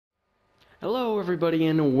Hello everybody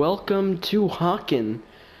and welcome to Hawken.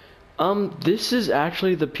 This is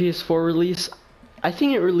actually the PS4 release. I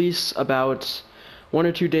think it released about 1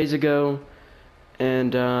 or 2 days ago.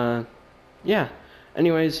 And yeah.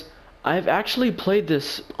 Anyways, I've actually played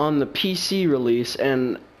this on the PC release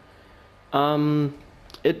and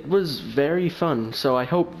it was very fun. So I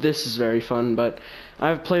hope this is very fun, but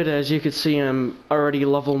I've played it. As you can see, I'm already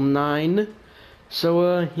level 9.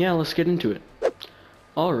 So yeah, let's get into it.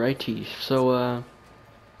 Alrighty, so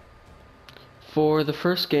for the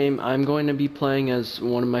first game, I'm going to be playing as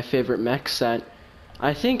one of my favorite mechs that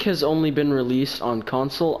I think has only been released on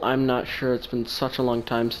console. I'm not sure, it's been such a long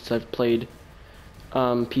time since I've played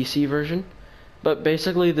PC version. But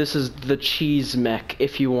basically this is the cheese mech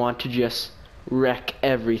if you want to just wreck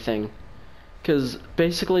everything. Because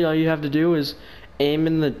basically all you have to do is aim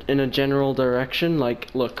in a general direction,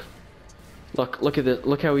 like look at this.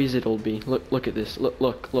 Look how easy it'll be. Look at this.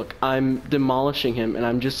 Look. I'm demolishing him, and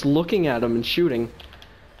I'm just looking at him and shooting.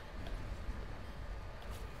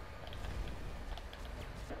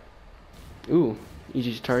 Ooh,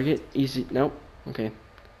 easy to target. Easy. Nope. Okay.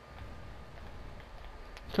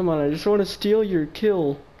 Come on, I just want to steal your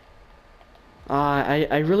kill.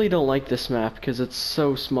 I really don't like this map because it's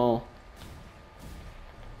so small.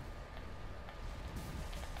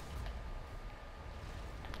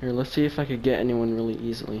 Here, let's see if I could get anyone really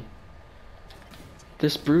easily.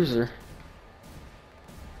 This bruiser.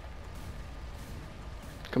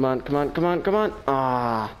 Come on.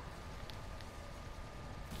 Ah.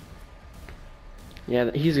 Yeah,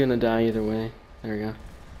 he's gonna die either way. There we go.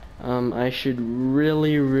 I should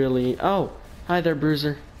really... Oh! Hi there,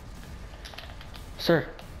 bruiser. Sir,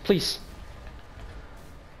 please.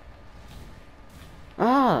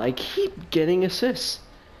 Ah, I keep getting assists.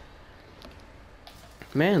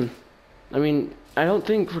 Man, I mean, I don't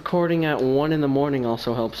think recording at 1 in the morning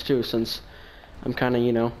also helps too, since I'm kind of,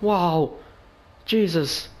 you know, wow,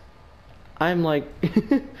 Jesus, I'm like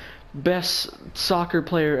best soccer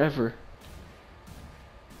player ever.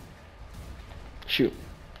 Shoot,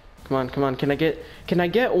 come on, can I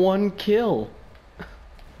get one kill?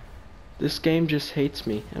 This game just hates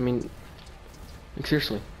me. I mean, like,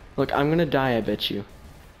 seriously, look, I'm gonna die, I bet you.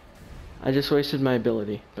 I just wasted my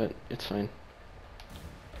ability, but it's fine.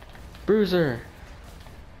 Bruiser.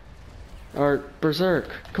 Or berserk.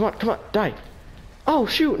 Come on, die. Oh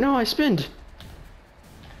shoot, no, I spinned.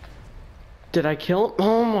 Did I kill him?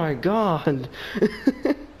 Oh my god.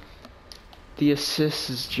 The assist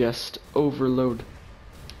is just overload.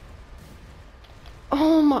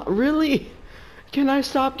 Oh my, really? Can I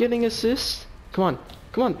stop getting assists? Come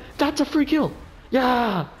on. That's a free kill.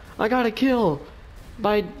 Yeah, I got a kill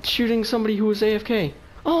by shooting somebody who was AFK.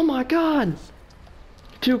 Oh my god.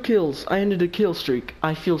 2 kills. I ended a kill streak.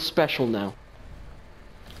 I feel special now.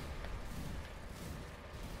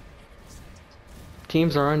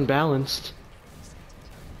 Teams are unbalanced.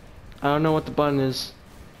 I don't know what the button is,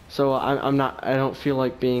 so I'm not. I don't feel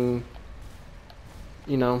like being,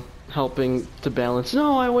 you know, helping to balance.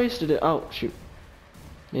 No, I wasted it. Oh shoot.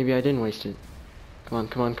 Maybe I didn't waste it. Come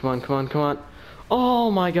on.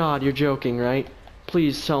 Oh my god, you're joking, right?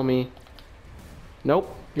 Please tell me.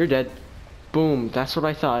 Nope, you're dead. Boom, that's what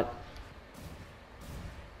I thought.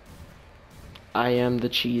 I am the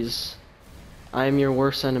cheese. I am your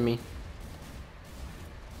worst enemy.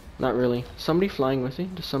 Not really. Somebody flying with me?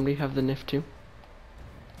 Does somebody have the Neif'TY?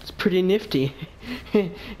 It's pretty nifty.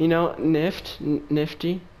 You know,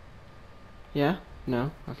 nifty? Yeah?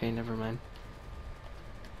 No? Okay, never mind.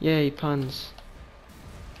 Yay, puns.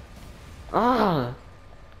 Ah!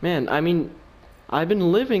 Man, I mean, I've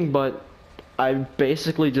been living, but I've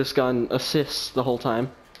basically just gotten assists the whole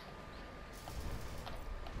time.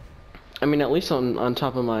 I mean, at least on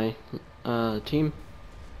top of my team.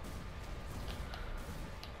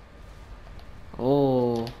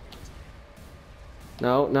 Oh.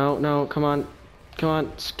 No, come on.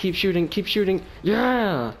 Keep shooting.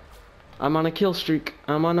 Yeah! I'm on a kill streak.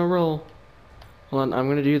 I'm on a roll. Hold on, I'm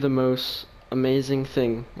gonna do the most amazing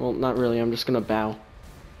thing. Well, not really, I'm just gonna bow.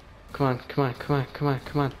 Come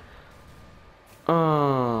on.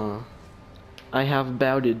 I have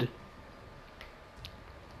bowed.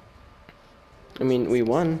 I mean, we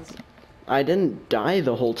won. I didn't die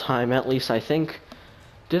the whole time, at least I think.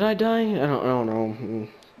 Did I die? I don't know.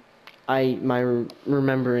 My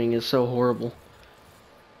remembering is so horrible.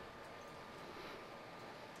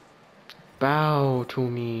 Bow to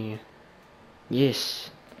me. Yes.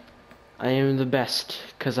 I am the best,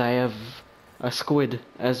 because I have a squid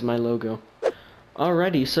as my logo.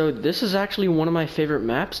 Alrighty, so this is actually one of my favorite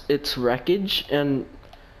maps. It's Wreckage, and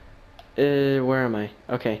where am I?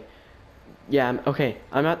 Okay. Yeah, okay.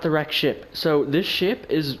 I'm at the wrecked ship. So this ship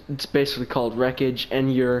it's basically called wreckage,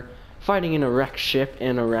 and you're fighting in a wrecked ship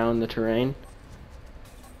and around the terrain.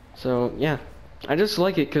 So yeah, I just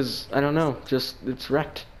like it because I don't know, just it's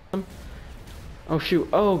wrecked. Oh shoot!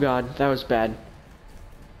 Oh god, that was bad.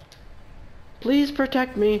 Please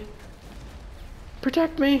protect me.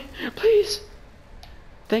 Protect me, please.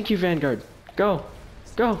 Thank you, Vanguard. Go,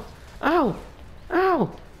 go. Ow,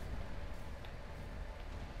 ow.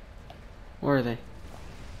 Where are they?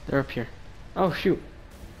 They're up here. Oh shoot.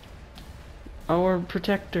 Our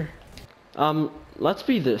protector. Let's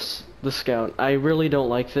be the scout. I really don't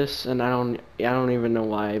like this, and I don't even know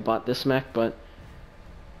why I bought this mech, but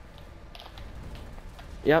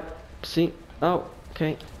yep. See? Oh,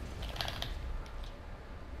 okay.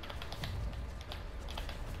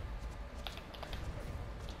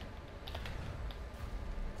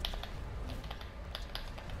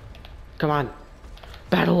 Come on.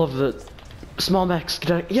 Battle of the small mechs.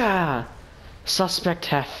 Yeah! Suspect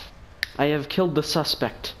hef. I have killed the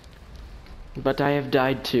suspect. But I have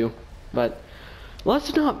died too. But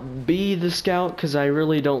let's not be the scout, because I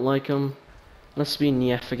really don't like him. Let's be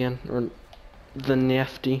Neif again. Or the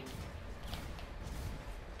Neif'TY.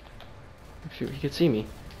 Shoot, he could see me.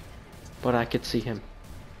 But I could see him.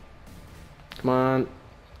 Come on.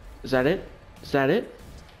 Is that it? Is that it?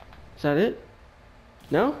 Is that it?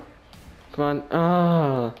 No? Come on.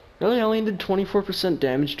 Ah, really? I only did 24%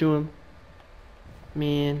 damage to him.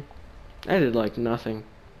 Man, I did like nothing.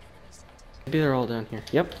 Maybe they're all down here.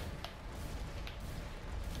 Yep.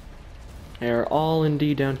 They're all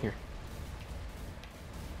indeed down here.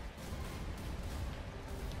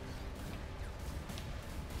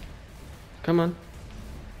 Come on.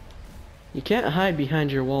 You can't hide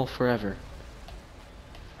behind your wall forever.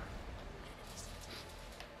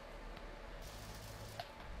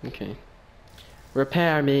 Okay.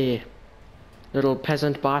 Repair me, little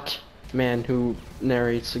peasant bot man who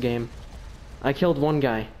narrates the game. I killed one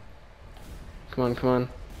guy. Come on, come on.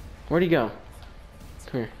 Where'd he go?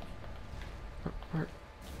 Come here. Where?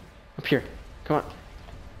 Up here. Come on.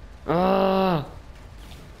 Ah!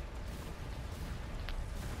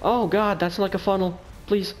 Oh god, that's like a funnel.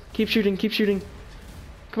 Please, keep shooting, keep shooting.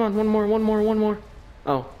 Come on, one more, one more, one more.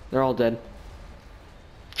 Oh, they're all dead.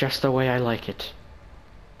 Just the way I like it.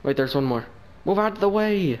 Wait, there's one more. Move out of the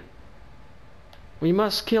way! We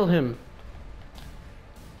must kill him.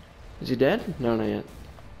 Is he dead? No, not yet.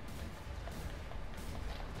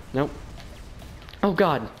 Nope. Oh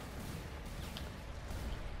god!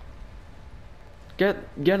 Get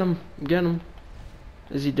him, get him.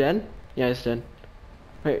 Is he dead? Yeah, he's dead.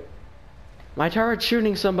 Wait. My turret's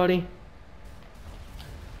shooting somebody.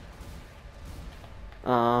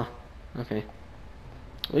 Okay.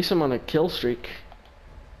 At least I'm on a kill streak.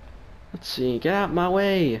 Let's see, get out my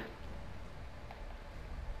way.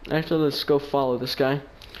 Actually, let's go follow this guy.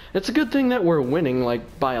 It's a good thing that we're winning,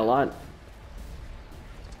 like, by a lot.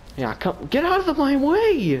 Yeah, come, get out of my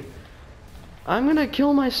way! I'm gonna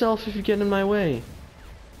kill myself if you get in my way.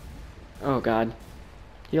 Oh god.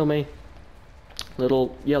 Heal me.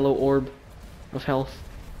 Little yellow orb of health.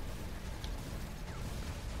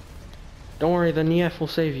 Don't worry, the Neif will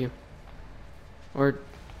save you. Or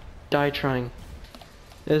die trying.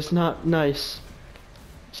 It's not nice.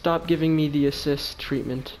 Stop giving me the assist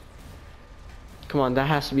treatment. Come on, that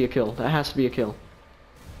has to be a kill. That has to be a kill.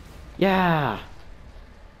 Yeah!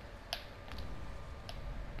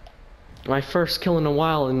 My first kill in a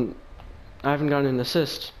while, and I haven't gotten an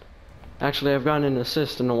assist. Actually, I've gotten an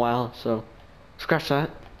assist in a while, so scratch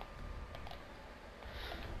that.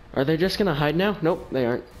 Are they just gonna hide now? Nope, they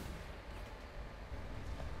aren't.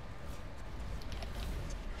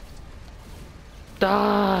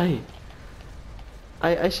 Die!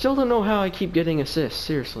 I still don't know how I keep getting assists,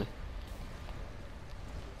 seriously.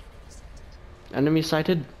 Enemy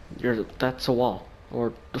sighted? That's a wall.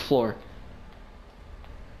 Or the floor.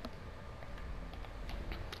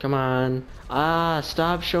 Come on. Ah,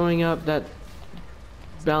 stop showing up. That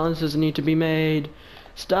balances need to be made.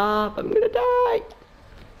 Stop, I'm gonna die!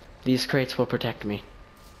 These crates will protect me.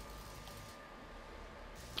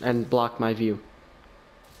 And block my view.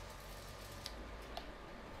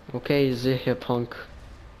 Okay, sicher, punk.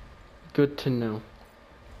 Good to know.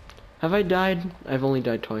 Have I died? I've only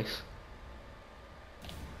died twice.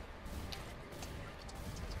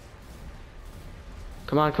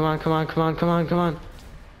 Come on, come on, come on, come on, come on, come on.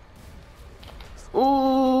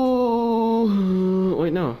 Ooh!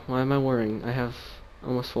 Wait, no. Why am I worrying? I have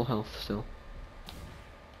almost full health still.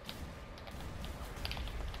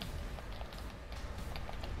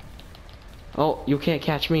 Oh, you can't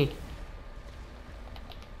catch me.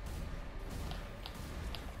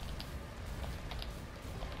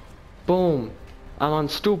 Boom. I'm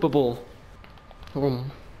unstoppable.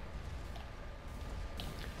 Boom.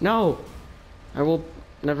 No! I will...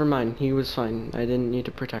 Never mind. He was fine. I didn't need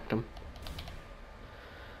to protect him.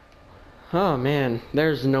 Oh, man.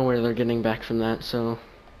 There's nowhere they're getting back from that, so...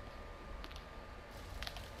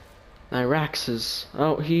 Iraq's is...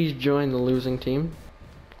 Oh, he joined the losing team.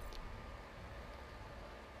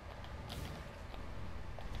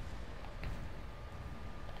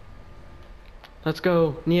 Let's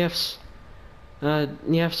go, Neif'TY.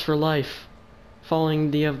 Neif'TY for life. Following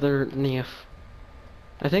the other Neif.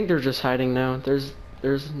 I think they're just hiding now. There's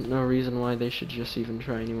no reason why they should just even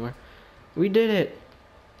try anymore. We did it!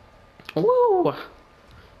 Woo!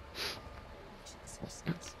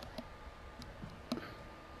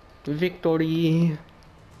 Victory!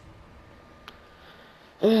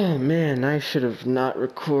 Oh man, I should have not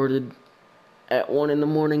recorded at 1 in the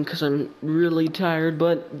morning because I'm really tired,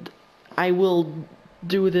 but I will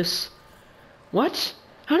do this. What?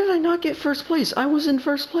 How did I not get first place? I was in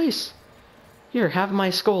first place. Here, have my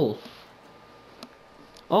skull.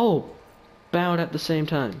 Oh, bowed at the same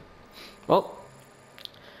time. Well,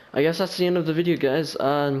 I guess that's the end of the video, guys.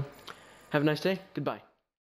 Have a nice day. Goodbye.